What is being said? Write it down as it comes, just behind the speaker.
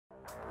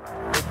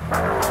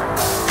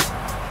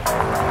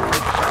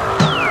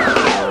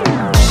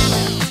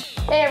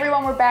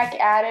back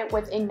at it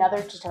with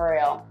another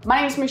tutorial. My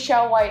name is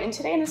Michelle White, and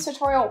today in this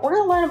tutorial, we're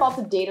going to learn about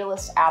the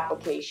Datalist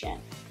application.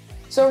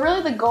 So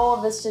really the goal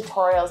of this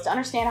tutorial is to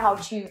understand how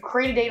to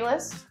create a data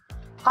list,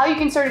 how you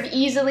can sort of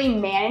easily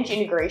manage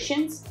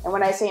integrations, and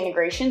when I say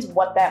integrations,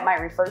 what that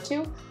might refer to,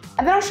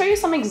 and then I'll show you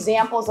some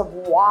examples of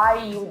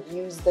why you would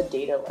use the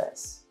data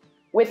list.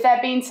 With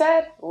that being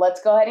said,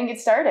 let's go ahead and get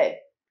started.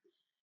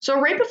 So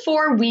right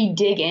before we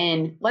dig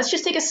in, let's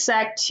just take a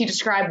sec to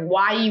describe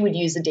why you would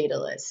use the data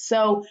list.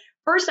 So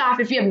first off,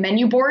 if you have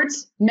menu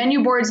boards,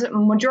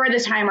 majority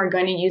of the time are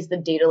going to use the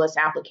data list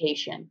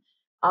application.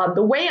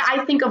 The way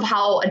I think of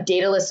how a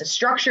data list is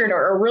structured,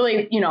 or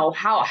really,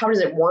 how does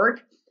it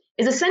work,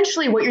 is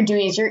essentially what you're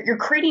doing is you're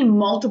creating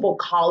multiple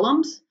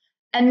columns.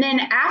 And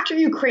then after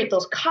you create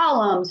those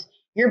columns,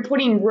 you're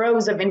putting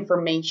rows of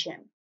information.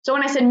 So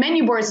when I said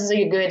menu boards, this is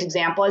a good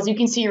example. As you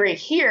can see right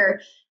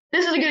here,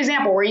 this is a good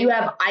example where you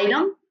have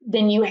item,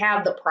 then you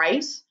have the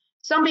price.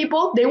 Some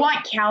people, they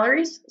want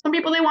calories. Some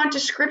people, they want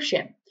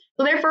description.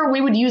 So therefore,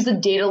 we would use the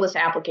data list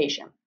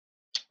application.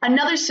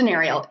 Another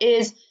scenario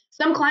is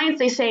some clients,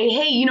 they say,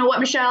 hey, you know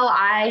what, Michelle,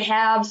 I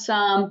have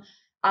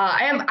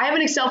I have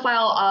an Excel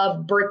file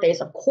of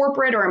birthdays of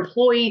corporate or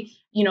employee,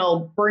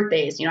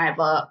 birthdays. I have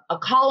a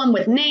column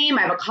with name,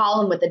 I have a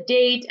column with a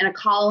date, and a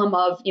column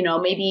of,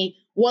 maybe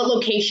what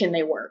location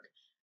they work.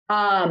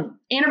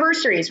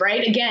 Anniversaries,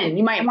 right? Again,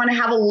 you might want to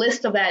have a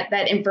list of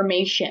that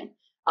information.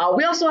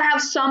 We also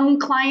have some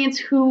clients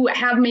who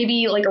have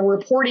maybe like a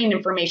reporting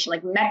information,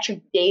 like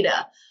metric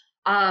data.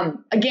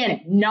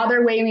 Again,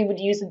 another way we would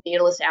use the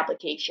data list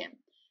application.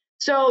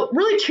 So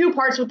really two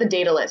parts with the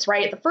data list,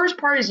 right? The first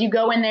part is you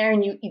go in there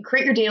and you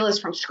create your data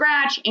list from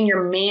scratch and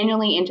you're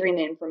manually entering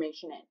the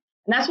information in.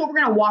 And that's what we're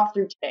going to walk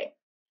through today.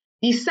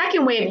 The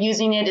second way of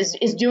using it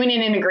is doing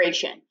an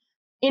integration.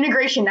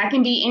 Integration, that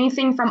can be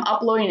anything from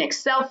uploading an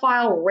Excel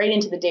file right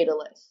into the data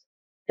list.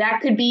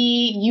 That could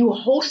be you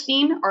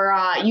hosting or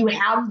you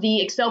have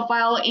the Excel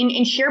file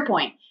in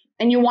SharePoint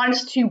and you want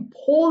us to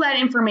pull that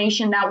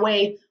information. That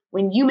way,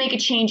 when you make a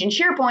change in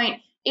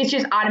SharePoint, it's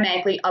just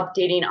automatically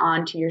updating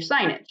onto your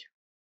signage.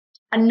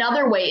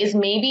 Another way is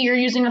maybe you're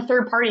using a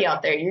third party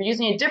out there. You're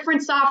using a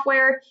different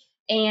software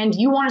and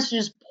you want us to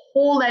just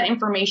pull that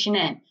information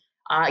in.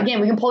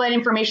 Again, we can pull that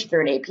information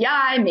through an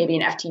API, maybe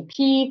an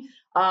FTP.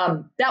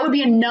 That would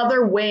be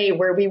another way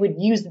where we would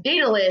use the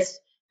data list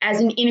as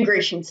an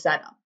integration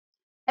setup.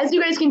 As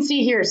you guys can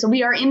see here, so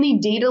we are in the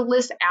data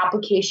list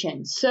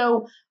application.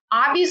 So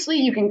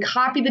obviously you can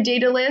copy the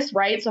data list,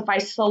 right? So if I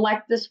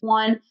select this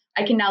one,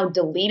 I can now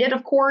delete it,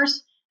 of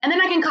course, and then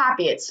I can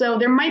copy it. So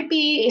there might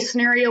be a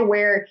scenario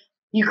where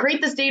you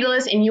create this data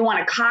list and you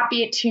want to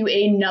copy it to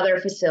another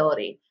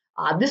facility.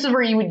 This is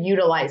where you would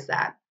utilize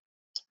that.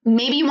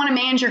 Maybe you want to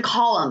manage your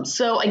columns.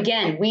 So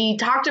again, we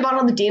talked about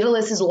how the data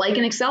list is like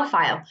an Excel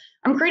file.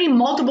 I'm creating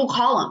multiple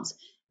columns.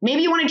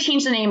 Maybe you want to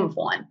change the name of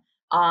one.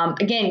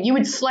 Again, you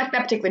would select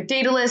that particular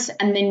data list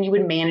and then you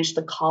would manage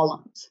the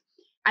columns.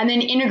 And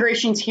then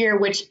integrations here,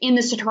 which in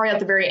this tutorial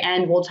at the very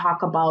end, we'll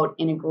talk about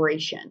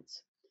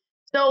integrations.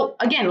 So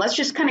again, let's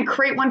just kind of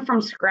create one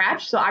from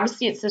scratch. So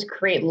obviously it says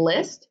create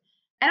list.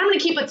 And I'm going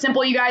to keep it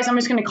simple, you guys. I'm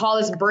just going to call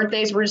this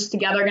birthdays. We're just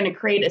together going to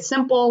create a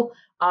simple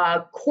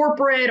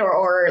corporate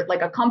or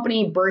like a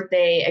company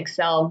birthday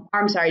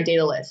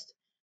data list.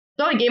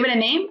 So I gave it a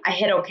name. I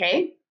hit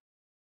OK.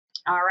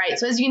 All right.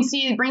 So as you can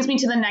see, it brings me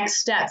to the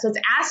next step. So it's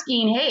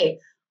asking, hey,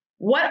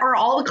 what are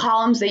all the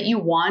columns that you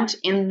want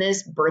in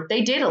this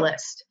birthday data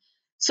list?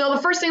 So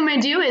the first thing I'm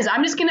going to do is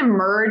I'm just going to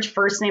merge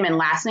first name and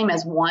last name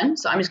as one.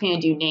 So I'm just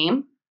going to do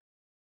name.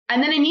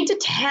 And then I need to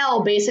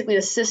tell basically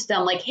the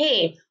system like,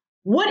 hey,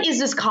 what is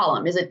this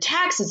column? Is it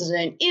text? Is it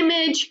an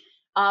image?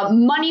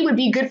 Money would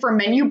be good for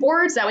menu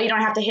boards. That way you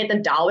don't have to hit the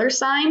dollar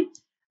sign.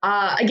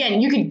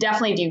 Again, you could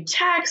definitely do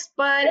text,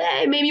 but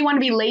hey, maybe you want to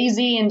be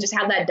lazy and just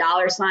have that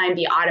dollar sign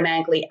be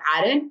automatically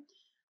added.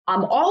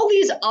 All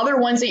these other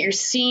ones that you're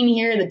seeing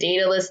here, the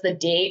data list, the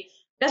date,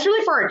 that's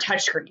really for our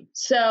touchscreen.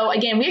 So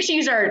again, we actually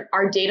use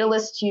our data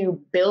list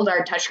to build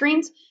our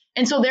touchscreens.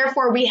 And so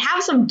therefore we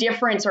have some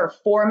different sort of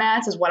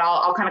formats is what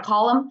I'll kind of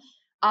call them.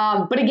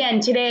 But again,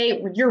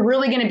 today you're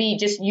really going to be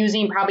just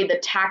using probably the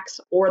text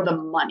or the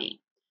money.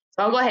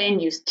 So I'll go ahead and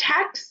use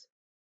text,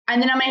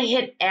 and then I'm going to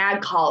hit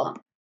add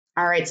column.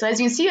 All right, so as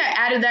you can see, I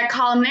added that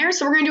column there.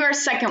 So we're going to do our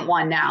second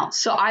one now.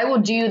 So I will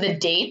do the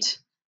date.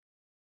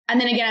 And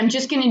then again, I'm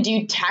just going to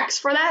do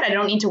text for that. I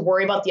don't need to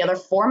worry about the other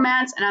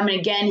formats. And I'm going to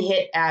again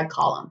hit add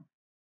column.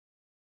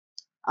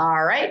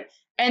 All right.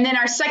 And then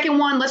our second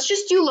one, let's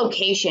just do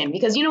location,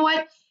 because you know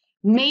what?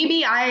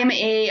 Maybe I'm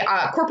a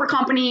corporate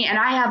company and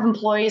I have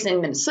employees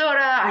in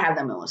Minnesota. I have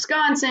them in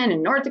Wisconsin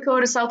and North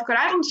Dakota, South Dakota.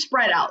 I have them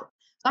spread out.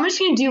 So I'm just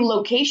going to do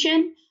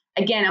location.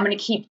 Again, I'm going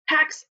to keep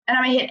text and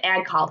I'm going to hit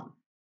add column.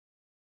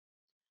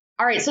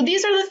 All right, so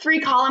these are the three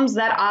columns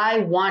that I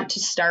want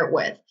to start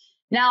with.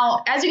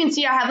 Now, as you can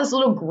see, I have this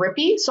little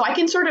grippy, so I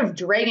can sort of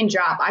drag and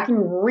drop. I can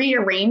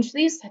rearrange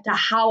these to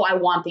how I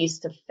want these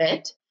to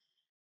fit.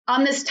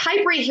 On this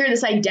type right here,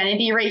 this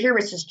identity right here,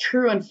 which is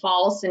true and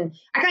false, and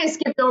I kind of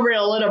skipped over it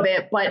a little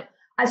bit, but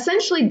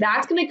Essentially,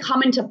 that's going to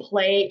come into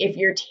play if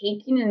you're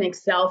taking an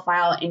Excel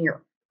file and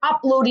you're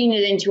uploading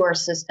it into our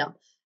system.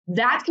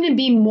 That's going to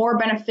be more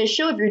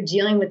beneficial if you're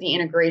dealing with the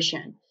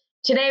integration.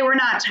 Today, we're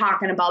not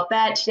talking about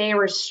that. Today,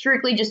 we're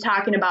strictly just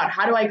talking about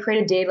how do I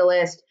create a data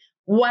list?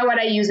 What would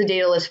I use a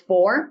data list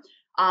for?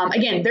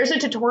 Again, there's a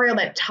tutorial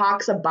that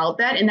talks about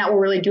that, and that will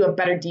really do a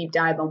better deep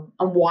dive on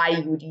why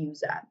you would use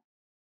that.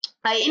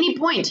 At any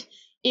point,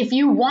 if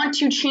you want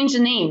to change the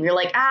name, you're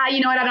like,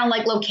 you know what, I don't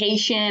like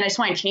location, I just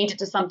want to change it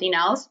to something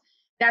else.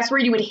 That's where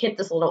you would hit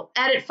this little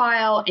edit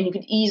file and you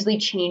could easily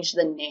change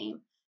the name.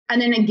 And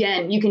then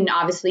again, you can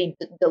obviously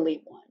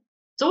delete one.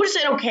 So we'll just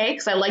hit okay,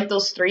 because I like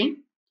those three.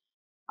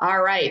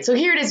 All right, so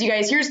here it is, you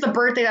guys. Here's the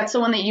birthday. That's the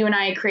one that you and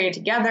I created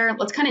together.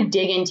 Let's kind of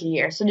dig into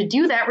here. So to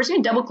do that, we're just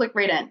gonna double click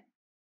right in.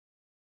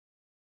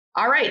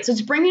 All right, so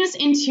it's bringing us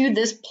into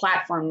this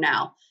platform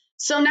now.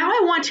 So now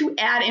I want to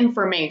add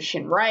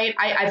information, right?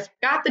 I've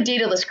got the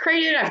data list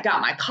created, I've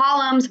got my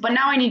columns, but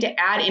now I need to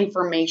add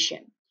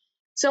information.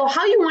 So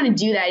how you want to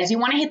do that is you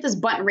want to hit this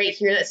button right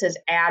here that says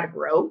add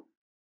row.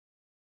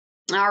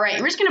 All right,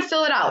 we're just going to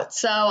fill it out.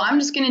 So I'm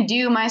just going to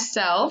do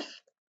myself,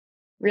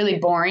 really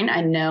boring,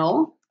 I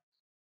know.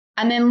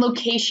 And then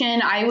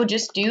location, I will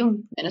just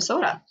do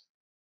Minnesota.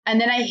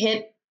 And then I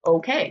hit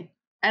okay.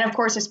 And of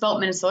course I spelled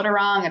Minnesota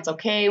wrong, it's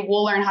okay.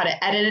 We'll learn how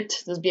to edit it.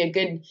 This will be a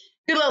good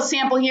little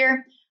sample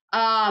here.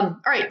 All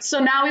right, so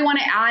now we want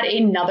to add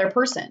another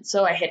person.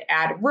 So I hit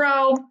add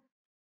row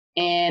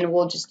and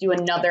we'll just do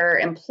another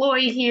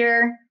employee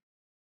here.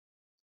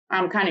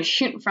 I'm kind of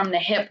shooting from the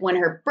hip when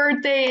her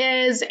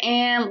birthday is,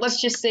 and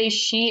let's just say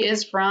she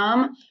is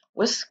from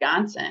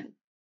Wisconsin.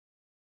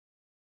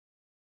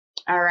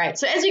 All right,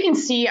 so as you can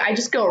see, I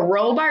just go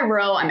row by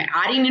row. I'm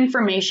adding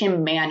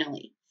information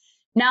manually.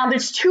 Now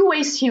there's two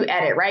ways to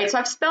edit, right? So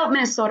I've spelled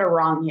Minnesota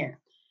wrong here.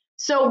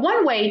 So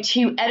one way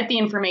to edit the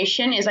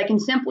information is I can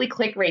simply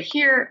click right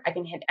here, I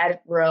can hit edit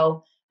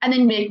row, and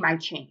then make my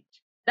change.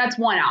 That's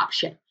one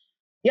option.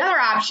 The other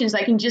option is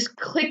I can just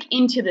click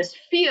into this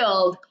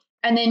field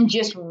and then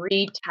just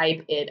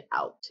retype it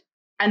out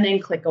and then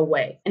click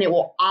away, and it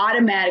will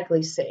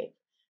automatically save.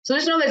 So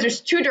just know that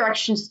there's two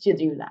directions to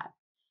do that.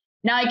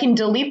 Now I can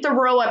delete the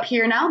row up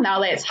here now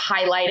that it's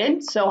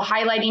highlighted. So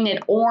highlighting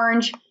it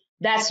orange,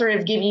 that's sort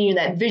of giving you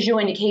that visual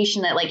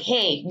indication that like,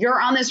 hey, you're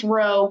on this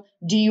row,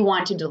 do you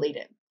want to delete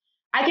it?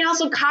 I can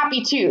also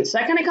copy too. So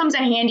that kind of comes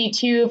in handy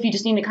too. If you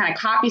just need to kind of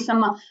copy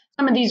some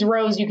of these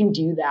rows, you can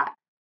do that.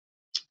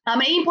 At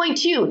any point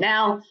too,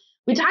 now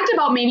we talked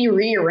about maybe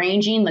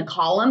rearranging the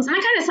columns, and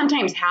that kind of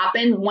sometimes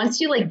happens. Once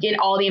you like get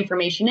all the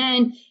information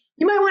in,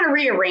 you might want to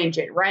rearrange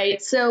it,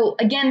 right? So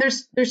again,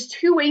 there's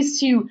two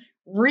ways to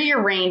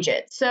rearrange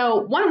it.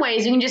 So one way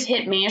is you can just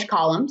hit manage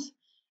columns.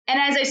 And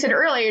as I said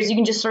earlier, is you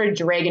can just sort of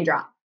drag and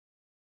drop.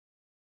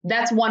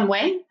 That's one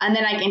way. And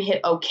then I can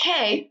hit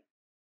OK.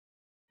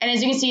 And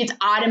as you can see, it's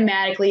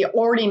automatically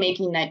already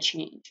making that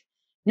change.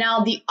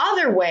 Now, the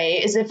other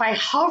way is if I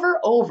hover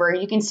over,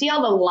 you can see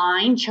how the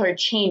line chart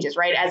changes,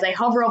 right? As I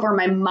hover over,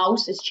 my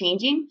mouse is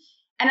changing.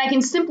 And I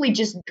can simply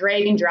just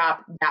drag and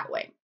drop that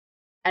way.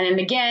 And then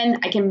again,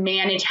 I can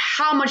manage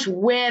how much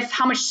width,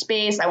 how much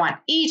space I want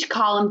each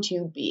column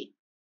to be.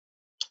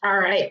 All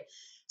right.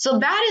 So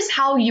that is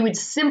how you would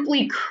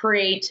simply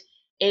create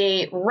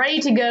a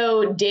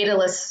ready-to-go data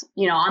list,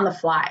 on the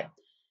fly.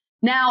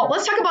 Now,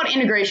 let's talk about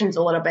integrations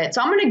a little bit.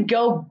 So I'm going to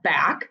go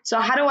back. So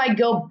how do I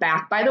go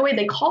back? By the way,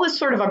 they call this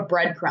sort of a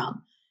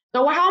breadcrumb.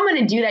 So how I'm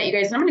going to do that, you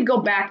guys, I'm going to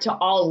go back to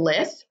all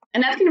lists,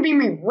 and that's going to bring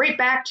me right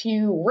back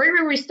to right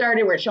where we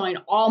started, where it's showing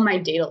all my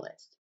data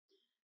lists.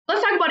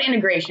 Let's talk about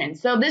integration.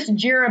 So this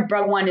Jira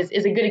bug one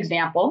is a good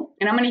example,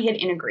 and I'm going to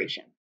hit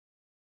integration.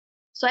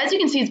 So as you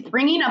can see, it's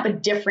bringing up a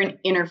different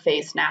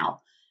interface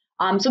now.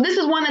 So this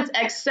is one that's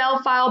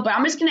Excel file, but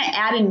I'm just going to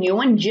add a new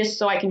one just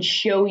so I can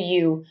show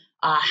you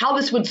how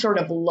this would sort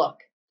of look.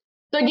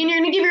 So again, you're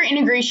going to give your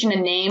integration a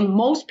name.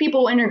 Most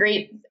people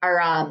integrate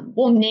or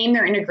will name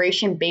their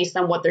integration based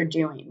on what they're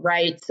doing,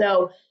 right?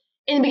 So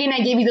in the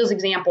beginning, I gave you those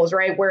examples,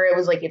 right, where it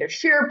was like either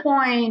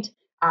SharePoint,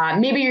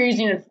 maybe you're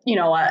using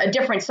a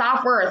different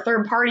software or a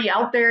third party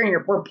out there,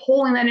 and we're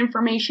pulling that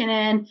information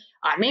in.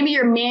 Maybe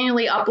you're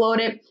manually upload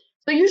it.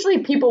 So usually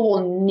people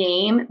will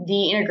name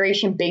the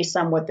integration based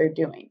on what they're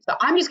doing. So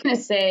I'm just going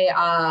to say,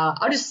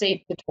 I'll just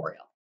say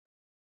tutorial.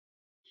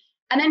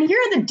 And then here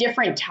are the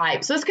different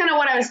types. So that's kind of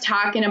what I was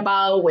talking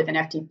about with an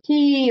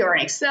FTP or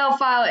an Excel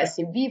file,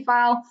 SCV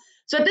file.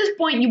 So at this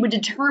point, you would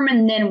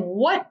determine then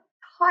what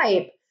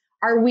type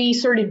are we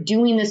sort of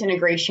doing this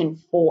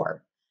integration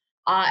for.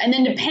 And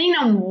then depending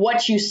on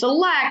what you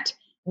select,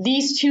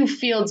 these two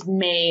fields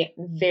may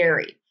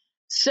vary.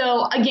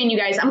 So again, you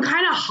guys, I'm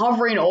kind of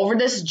hovering over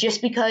this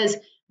just because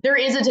there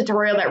is a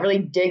tutorial that really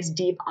digs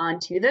deep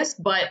onto this,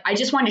 but I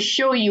just wanted to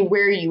show you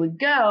where you would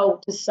go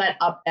to set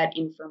up that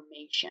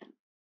information.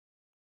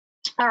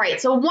 All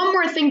right, so one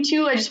more thing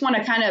too, I just want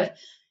to kind of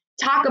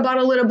talk about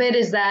a little bit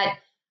is that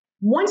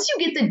once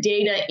you get the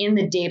data in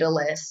the data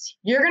list,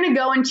 you're going to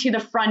go into the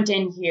front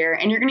end here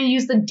and you're going to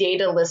use the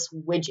data list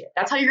widget.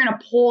 That's how you're going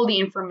to pull the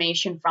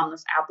information from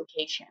this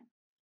application.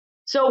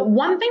 So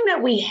one thing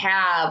that we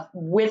have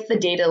with the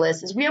data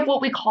list is we have what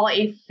we call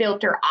a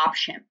filter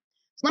option.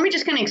 So let me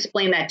just kind of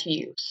explain that to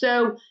you.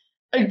 So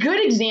a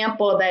good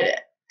example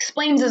that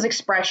explains this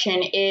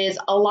expression is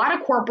a lot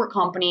of corporate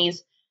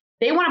companies,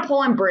 they want to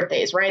pull in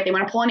birthdays, right? They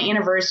want to pull in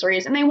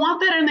anniversaries, and they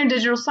want that in their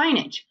digital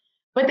signage.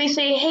 But they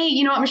say, hey,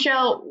 you know what,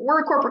 Michelle,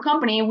 we're a corporate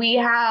company. We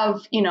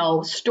have,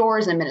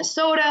 stores in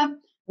Minnesota.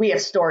 We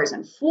have stores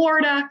in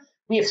Florida.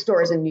 We have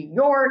stores in New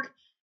York.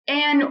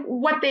 And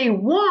what they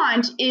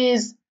want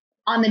is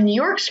on the New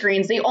York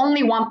screens, they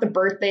only want the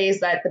birthdays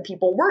that the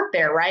people work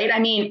there, right? I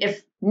mean,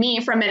 if me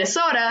from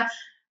Minnesota,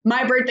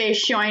 my birthday is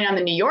showing on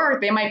the New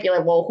York, they might be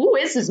like, well, who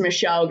is this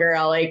Michelle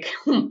girl? Like,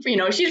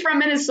 she's from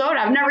Minnesota.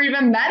 I've never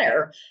even met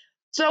her.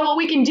 So what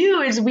we can do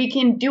is we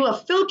can do a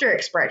filter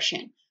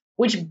expression,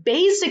 which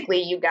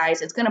basically, you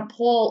guys, it's going to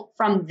pull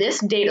from this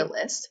data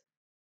list,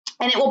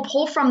 and it will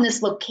pull from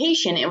this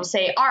location. It will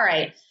say, all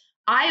right,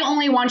 I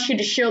only want you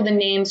to show the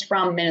names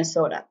from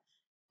Minnesota,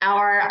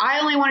 or I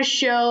only want to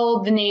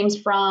show the names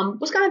from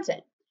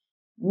Wisconsin.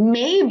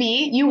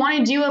 Maybe you want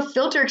to do a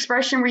filter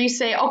expression where you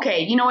say,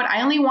 okay, you know what?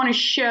 I only want to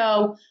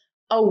show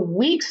a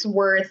week's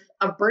worth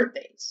of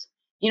birthdays.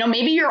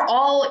 Maybe you're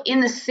all in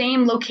the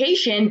same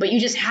location, but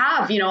you just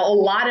have, a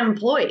lot of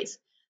employees.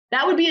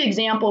 That would be an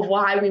example of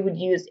why we would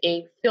use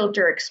a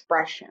filter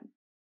expression.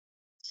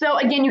 So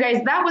again, you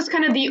guys, that was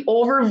kind of the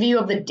overview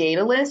of the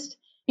data list.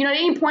 At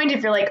any point,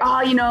 if you're like,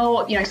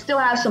 oh, I still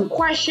have some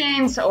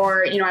questions,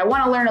 or, I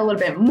want to learn a little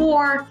bit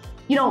more,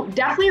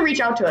 definitely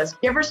reach out to us.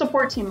 Give our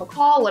support team a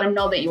call. Let them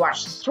know that you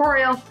watched the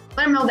tutorial.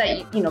 Let them know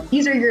that,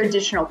 these are your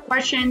additional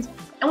questions,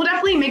 and we'll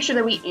definitely make sure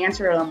that we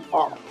answer them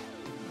all.